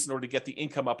different ways in order to get the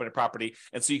income up in a property.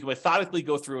 And so you can methodically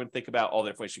go through and think about all the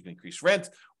different ways you can increase rent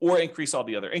or increase all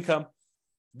the other income.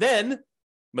 Then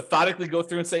methodically go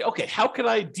through and say, okay, how can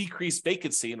I decrease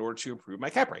vacancy in order to improve my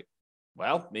cap rate?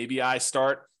 Well, maybe I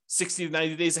start 60 to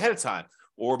 90 days ahead of time.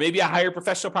 Or maybe I hire a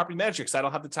professional property manager because I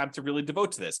don't have the time to really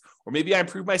devote to this. Or maybe I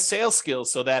improve my sales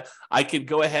skills so that I can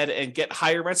go ahead and get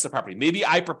higher rents to the property. Maybe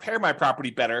I prepare my property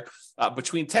better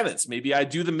between tenants. Maybe I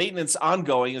do the maintenance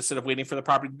ongoing instead of waiting for the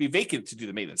property to be vacant to do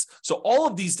the maintenance. So all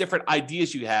of these different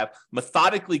ideas you have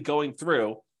methodically going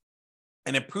through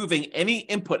and improving any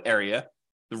input area,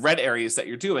 the red areas that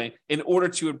you're doing, in order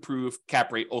to improve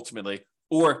cap rate ultimately,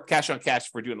 or cash on cash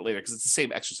if we're doing it later, because it's the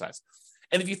same exercise.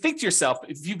 And if you think to yourself,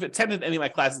 if you've attended any of my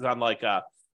classes on how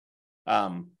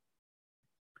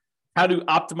to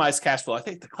optimize cash flow, I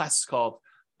think the class is called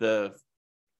the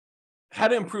How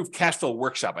to Improve Cash Flow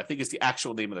Workshop, I think is the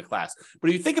actual name of the class. But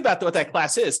if you think about what that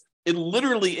class is, it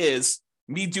literally is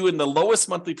me doing the lowest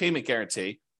monthly payment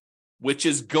guarantee, which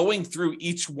is going through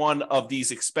each one of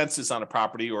these expenses on a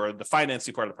property or the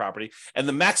financing part of the property, and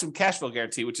the maximum cash flow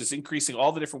guarantee, which is increasing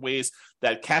all the different ways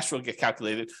that cash flow get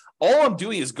calculated. All I'm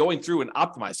doing is going through and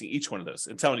optimizing each one of those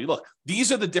and telling you, look,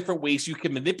 these are the different ways you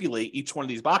can manipulate each one of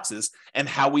these boxes and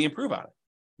how we improve on it.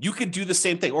 You could do the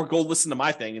same thing or go listen to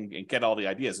my thing and get all the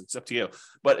ideas. It's up to you.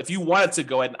 But if you wanted to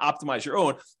go ahead and optimize your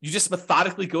own, you just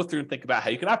methodically go through and think about how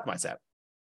you can optimize that.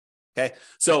 Okay.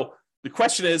 So the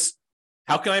question is,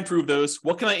 how can I improve those?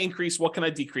 What can I increase? What can I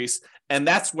decrease? And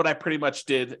that's what I pretty much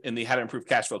did in the How to Improve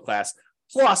Cash Flow class.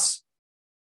 Plus,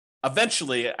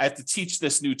 eventually, I have to teach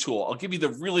this new tool. I'll give you the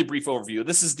really brief overview.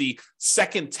 This is the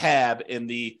second tab in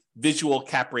the visual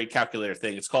cap rate calculator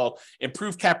thing. It's called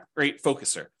Improve Cap Rate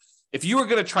Focuser. If you were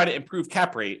going to try to improve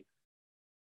cap rate,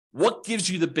 what gives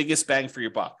you the biggest bang for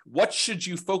your buck? What should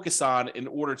you focus on in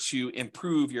order to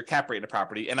improve your cap rate in a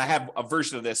property? And I have a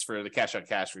version of this for the cash on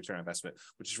cash return on investment,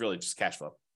 which is really just cash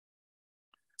flow.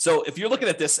 So if you're looking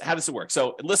at this, how does it work?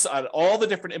 So it lists on all the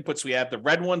different inputs we have. The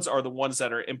red ones are the ones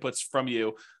that are inputs from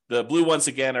you. The blue ones,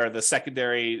 again, are the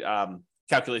secondary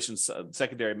calculations,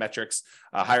 secondary metrics,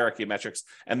 hierarchy of metrics.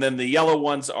 And then the yellow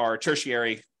ones are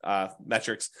tertiary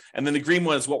metrics. And then the green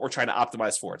one is what we're trying to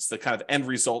optimize for. It's the kind of end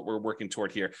result we're working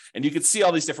toward here. And you can see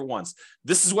all these different ones.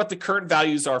 This is what the current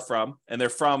values are from. And they're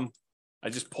from, I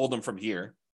just pulled them from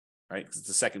here, right? Because it's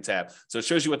the second tab. So it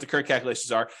shows you what the current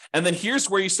calculations are. And then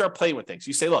here's where you start playing with things.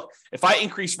 You say, look, if I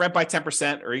increase rent by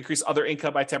 10% or increase other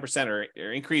income by 10%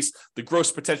 or increase the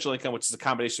gross potential income, which is a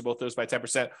combination of both those by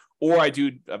 10%, or I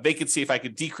do a vacancy, if I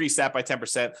could decrease that by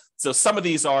 10%. So some of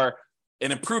these are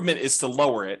an improvement is to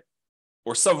lower it,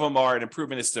 or some of them are an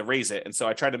improvement is to raise it. And so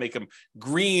I try to make them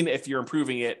green if you're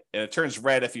improving it, and it turns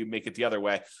red if you make it the other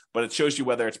way. But it shows you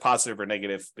whether it's positive or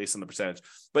negative based on the percentage.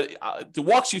 But it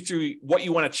walks you through what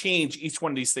you want to change each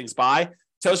one of these things by,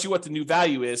 tells you what the new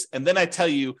value is. And then I tell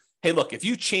you, hey, look, if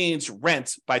you change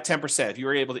rent by 10%, if you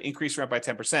were able to increase rent by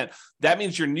 10%, that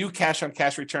means your new cash on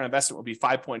cash return on investment will be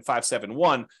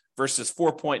 5.571 versus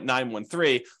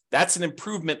 4.913. That's an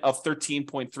improvement of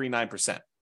 13.39%.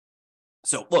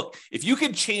 So look, if you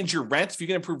can change your rent, if you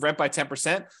can improve rent by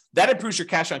 10%, that improves your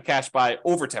cash on cash by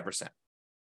over 10%.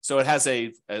 So it has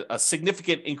a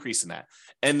significant increase in that.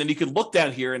 And then you can look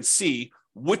down here and see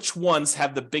which ones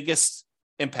have the biggest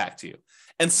impact to you.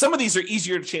 And some of these are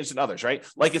easier to change than others, right?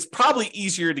 Like it's probably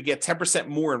easier to get 10%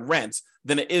 more in rent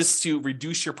than it is to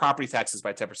reduce your property taxes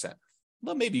by 10%.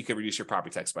 well, maybe you could reduce your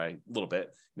property tax by a little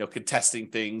bit, contesting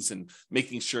things and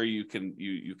making sure you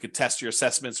contest your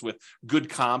assessments with good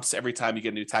comps every time you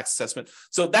get a new tax assessment.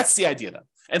 So that's the idea though.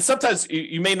 And sometimes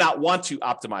you may not want to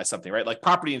optimize something, right? Like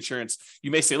property insurance,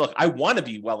 you may say, look, I want to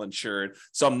be well insured,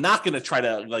 so I'm not going to try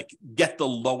to get the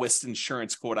lowest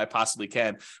insurance quote I possibly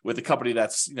can with a company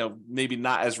that's, maybe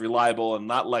not as reliable and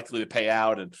not likely to pay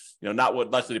out and, not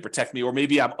likely to protect me, or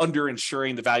maybe I'm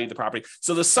underinsuring the value of the property.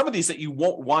 So there's some of these that you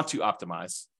won't want to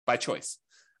optimize by choice.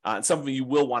 And some of them you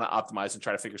will want to optimize and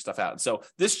try to figure stuff out. And so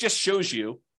this just shows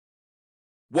you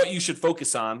what you should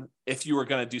focus on if you were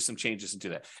going to do some changes into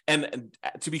that. And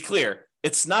to be clear,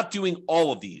 it's not doing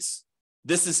all of these.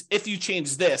 This is, if you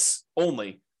change this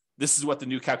only, this is what the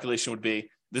new calculation would be.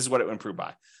 This is what it would improve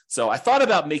by. So I thought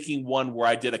about making one where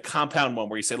I did a compound one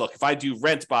where you say, look, if I do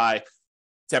rent by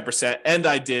 10% and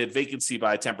I did vacancy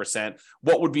by 10%,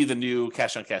 what would be the new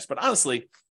cash on cash? But honestly,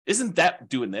 isn't that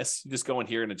doing this? You just go in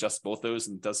here and adjust both those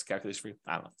and it does the calculation for you.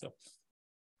 I don't know.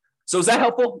 So is that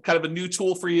helpful? Kind of a new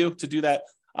tool for you to do that?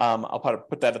 I'll probably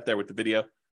put that up there with the video.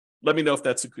 Let me know if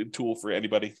that's a good tool for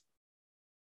anybody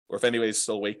or if anybody's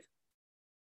still awake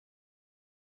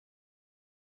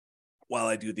while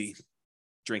I do the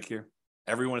drink here.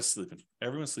 Everyone is sleeping.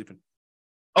 Everyone's sleeping.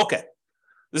 Okay.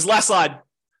 This last slide.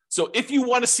 So if you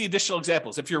want to see additional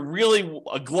examples, if you're really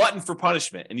a glutton for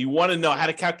punishment and you want to know how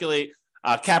to calculate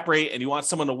cap rate and you want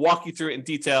someone to walk you through it in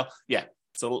detail, yeah.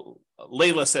 So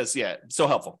Layla says, yeah, so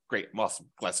helpful. Great. Awesome.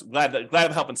 Glad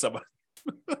I'm helping somebody.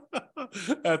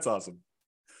 That's awesome.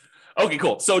 Okay,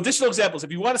 cool. So additional examples.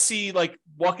 If you want to see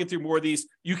walking through more of these,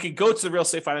 you can go to the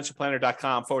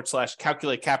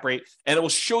realestateFinancialPlanner.com/calculate cap rate, and it will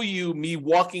show you me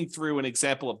walking through an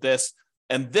example of this.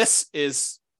 And this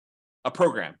is a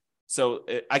program. So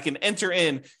I can enter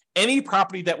in any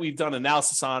property that we've done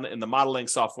analysis on in the modeling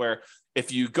software.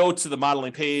 If you go to the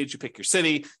modeling page, you pick your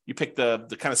city, you pick the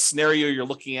kind of scenario you're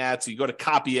looking at. So you go to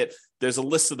copy it. There's a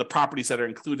list of the properties that are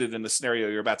included in the scenario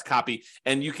you're about to copy.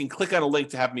 And you can click on a link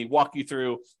to have me walk you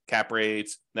through cap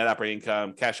rates, net operating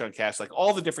income, cash on cash,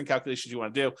 all the different calculations you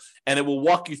want to do. And it will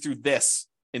walk you through this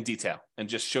in detail and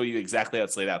just show you exactly how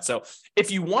it's laid out. So if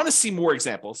you want to see more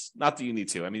examples, not that you need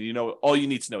to, all you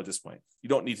need to know at this point, you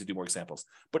don't need to do more examples.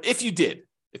 But if you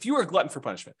were a glutton for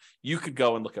punishment, you could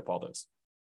go and look up all those.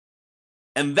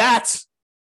 And that,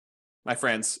 my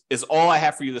friends, is all I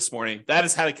have for you this morning. That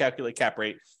is how to calculate cap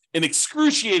rate in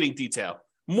excruciating detail,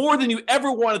 more than you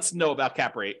ever wanted to know about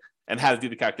cap rate and how to do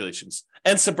the calculations,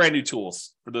 and some brand new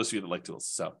tools for those of you that like tools.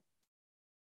 So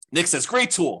Nick says,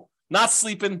 great tool. Not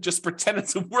sleeping, just pretending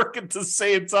to work at the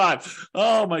same time.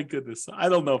 Oh my goodness. I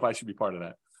don't know if I should be part of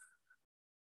that.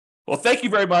 Well, thank you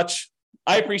very much.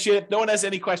 I appreciate it. No one has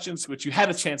any questions, which you had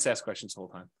a chance to ask questions the whole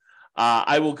time.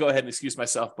 I will go ahead and excuse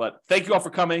myself, but thank you all for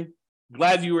coming.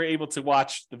 Glad you were able to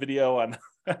watch the video on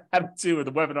how to do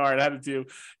the webinar and how to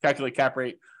calculate cap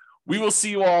rate. We will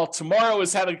see you all tomorrow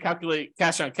is how to calculate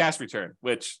cash on cash return,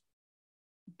 which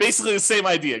basically the same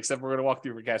idea, except we're going to walk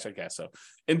through for cash on cash. So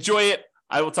enjoy it.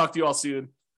 I will talk to you all soon.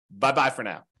 Bye-bye for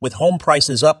now. With home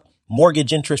prices up,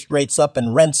 mortgage interest rates up,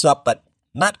 and rents up, but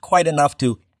not quite enough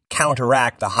to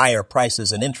counteract the higher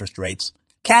prices and interest rates,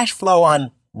 cash flow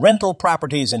on rental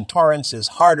properties in Torrance is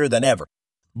harder than ever.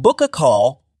 Book a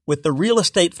call with the Real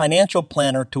Estate Financial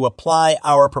Planner to apply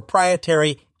our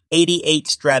proprietary 88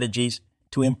 strategies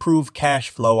to improve cash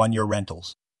flow on your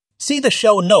rentals. See the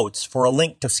show notes for a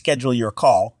link to schedule your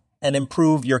call and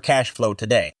improve your cash flow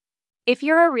today. If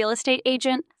you're a real estate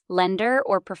agent, lender,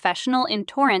 or professional in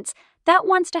Torrance that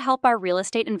wants to help our real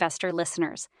estate investor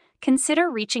listeners, consider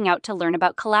reaching out to learn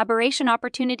about collaboration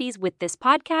opportunities with this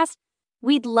podcast.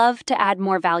 We'd love to add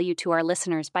more value to our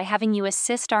listeners by having you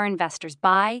assist our investors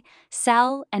buy,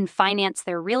 sell, and finance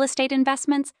their real estate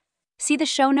investments. See the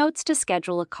show notes to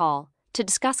schedule a call to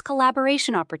discuss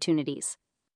collaboration opportunities.